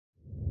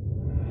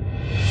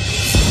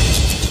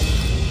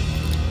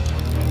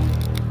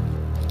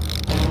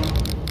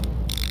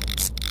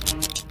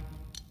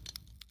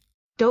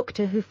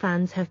Doctor Who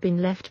fans have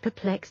been left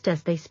perplexed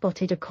as they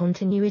spotted a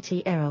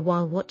continuity error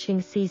while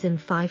watching Season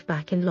 5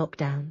 back in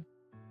lockdown.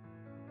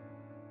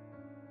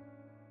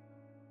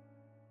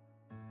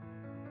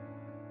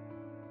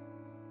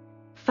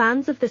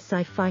 Fans of the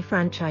sci-fi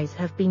franchise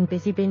have been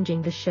busy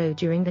binging the show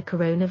during the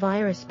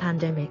coronavirus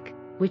pandemic,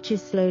 which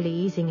is slowly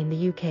easing in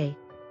the UK.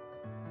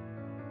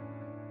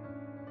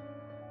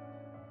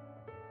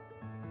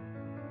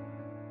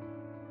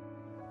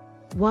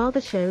 While the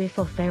show is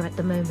off air at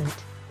the moment,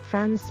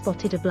 fans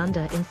spotted a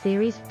blunder in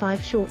Series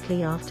 5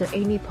 shortly after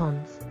Amy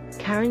Pond's,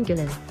 Karen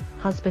Gillan,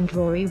 husband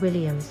Rory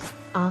Williams,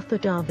 Arthur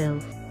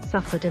Darvill,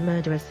 suffered a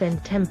murderous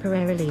end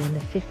temporarily in the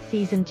 5th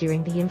season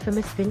during the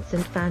infamous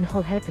Vincent Van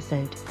Gogh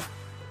episode.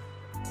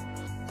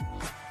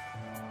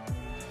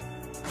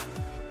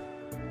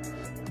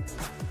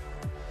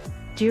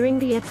 During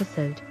the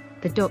episode,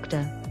 the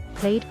Doctor,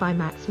 played by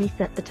Matt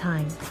Smith at the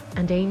time,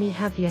 and Amy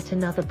have yet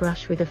another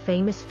brush with a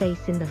famous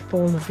face in the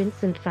form of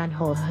Vincent Van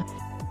Gogh.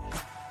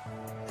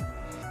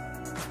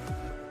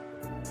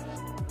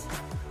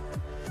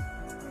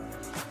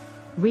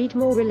 Read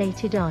more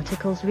related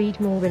articles.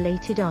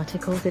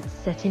 It's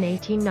set in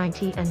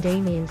 1890 and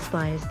Amy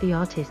inspires the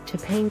artist to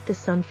paint the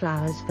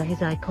sunflowers for his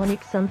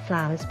iconic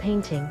sunflowers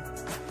painting.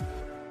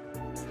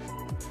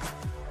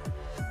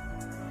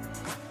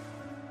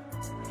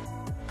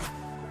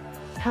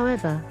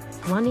 However,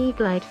 one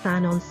eagle-eyed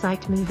fan on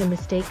site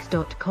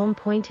MovieMistakes.com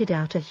pointed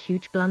out a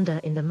huge blunder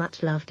in the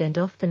much-loved and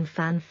often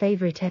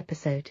fan-favorite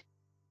episode.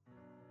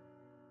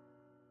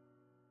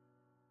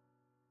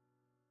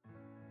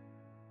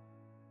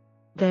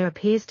 There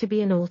appears to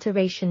be an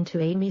alteration to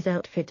Amy's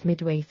outfit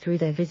midway through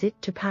their visit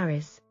to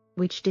Paris,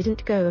 which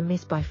didn't go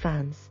amiss by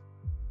fans.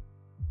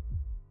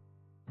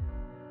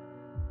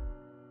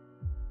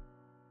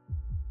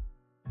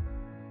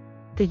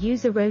 The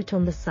user wrote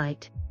on the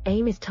site,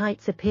 "Amy's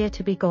tights appear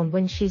to be gone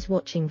when she's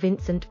watching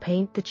Vincent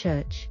paint the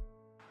church."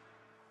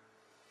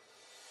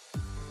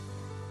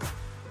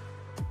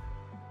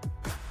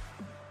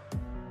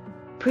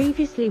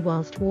 Previously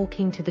whilst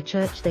walking to the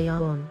church they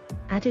are on,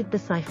 added the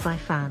sci-fi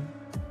fan.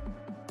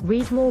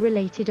 Read more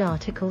related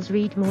articles.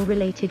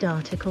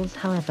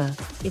 However,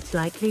 it's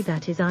likely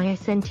that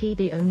isn't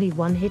the only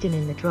one hidden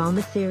in the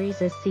drama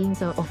series, as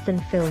scenes are often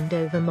filmed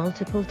over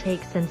multiple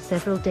takes and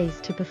several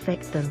days to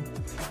perfect them.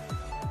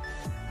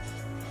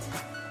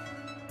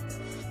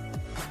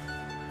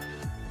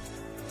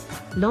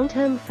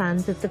 Long-term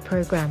fans of the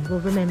program will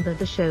remember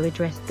the show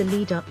addressed the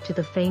lead-up to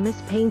the famous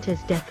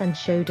painter's death and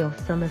showed off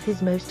some of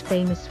his most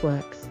famous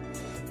works.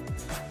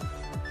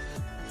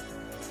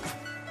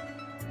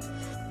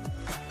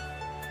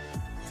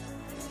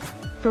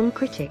 From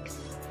critics,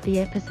 the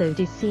episode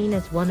is seen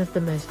as one of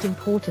the most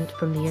important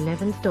from the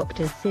 11th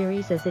Doctor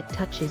series, as it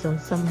touches on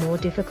some more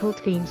difficult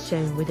themes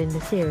shown within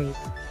the series.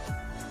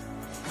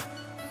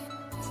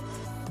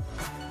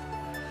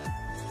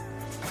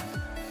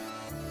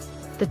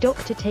 The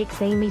Doctor takes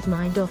Amy's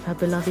mind off her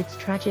beloved's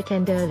tragic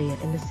end earlier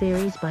in the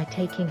series by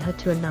taking her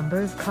to a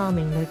number of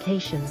calming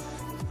locations.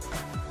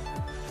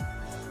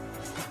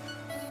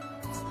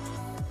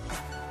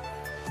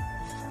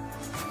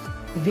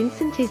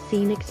 Vincent is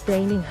seen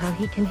explaining how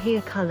he can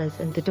hear colours,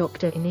 and the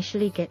Doctor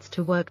initially gets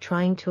to work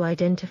trying to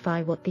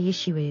identify what the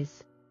issue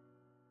is.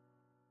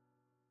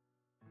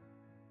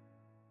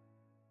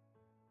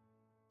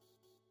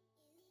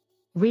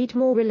 Read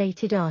more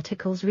related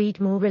articles.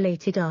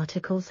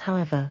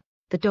 However,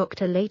 the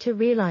Doctor later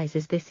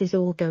realizes this is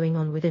all going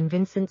on within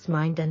Vincent's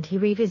mind, and he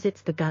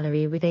revisits the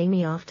gallery with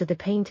Amy after the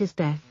painter's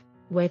death,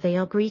 where they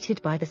are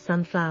greeted by the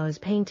sunflowers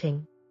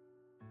painting.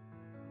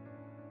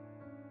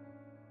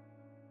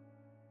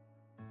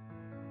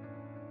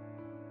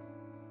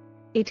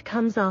 It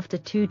comes after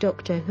two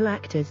Doctor Who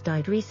actors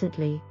died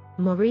recently,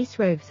 Maurice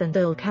Roves and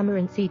Earl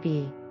Cameron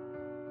CBE.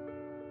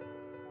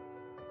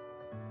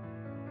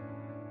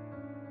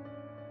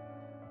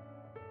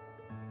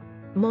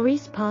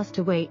 Maurice passed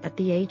away at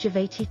the age of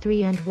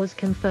 83 and was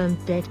confirmed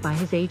dead by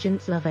his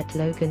agents Lovett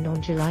Logan on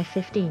July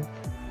 15.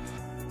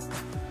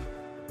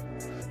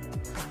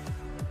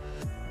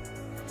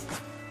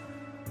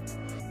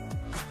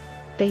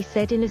 They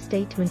said in a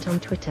statement on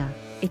Twitter,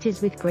 "It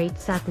is with great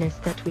sadness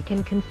that we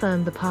can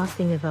confirm the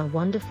passing of our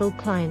wonderful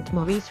client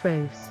Maurice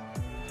Roves.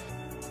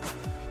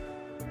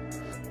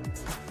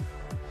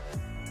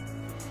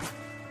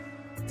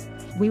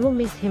 We will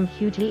miss him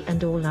hugely,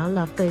 and all our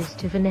love goes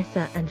to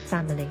Vanessa and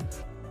family."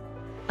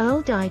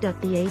 Earl died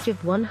at the age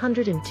of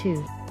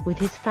 102, with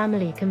his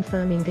family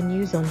confirming the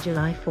news on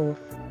July 4.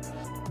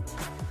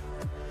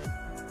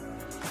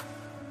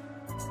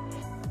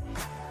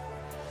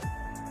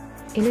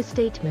 In a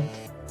statement,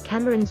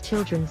 Cameron's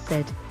children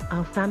said,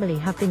 "Our family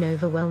have been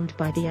overwhelmed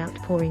by the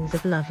outpourings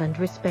of love and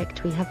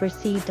respect we have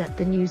received at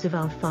the news of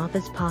our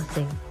father's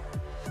passing.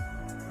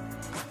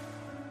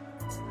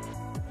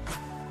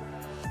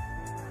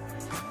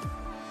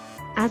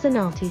 As an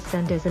artist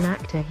and as an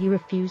actor, he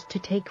refused to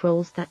take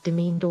roles that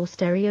demeaned or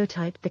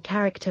stereotyped the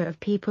character of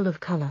people of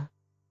color.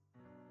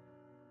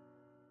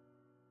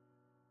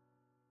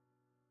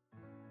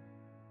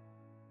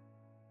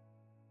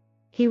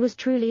 He was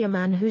truly a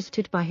man who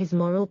stood by his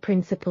moral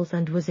principles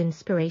and was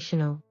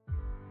inspirational.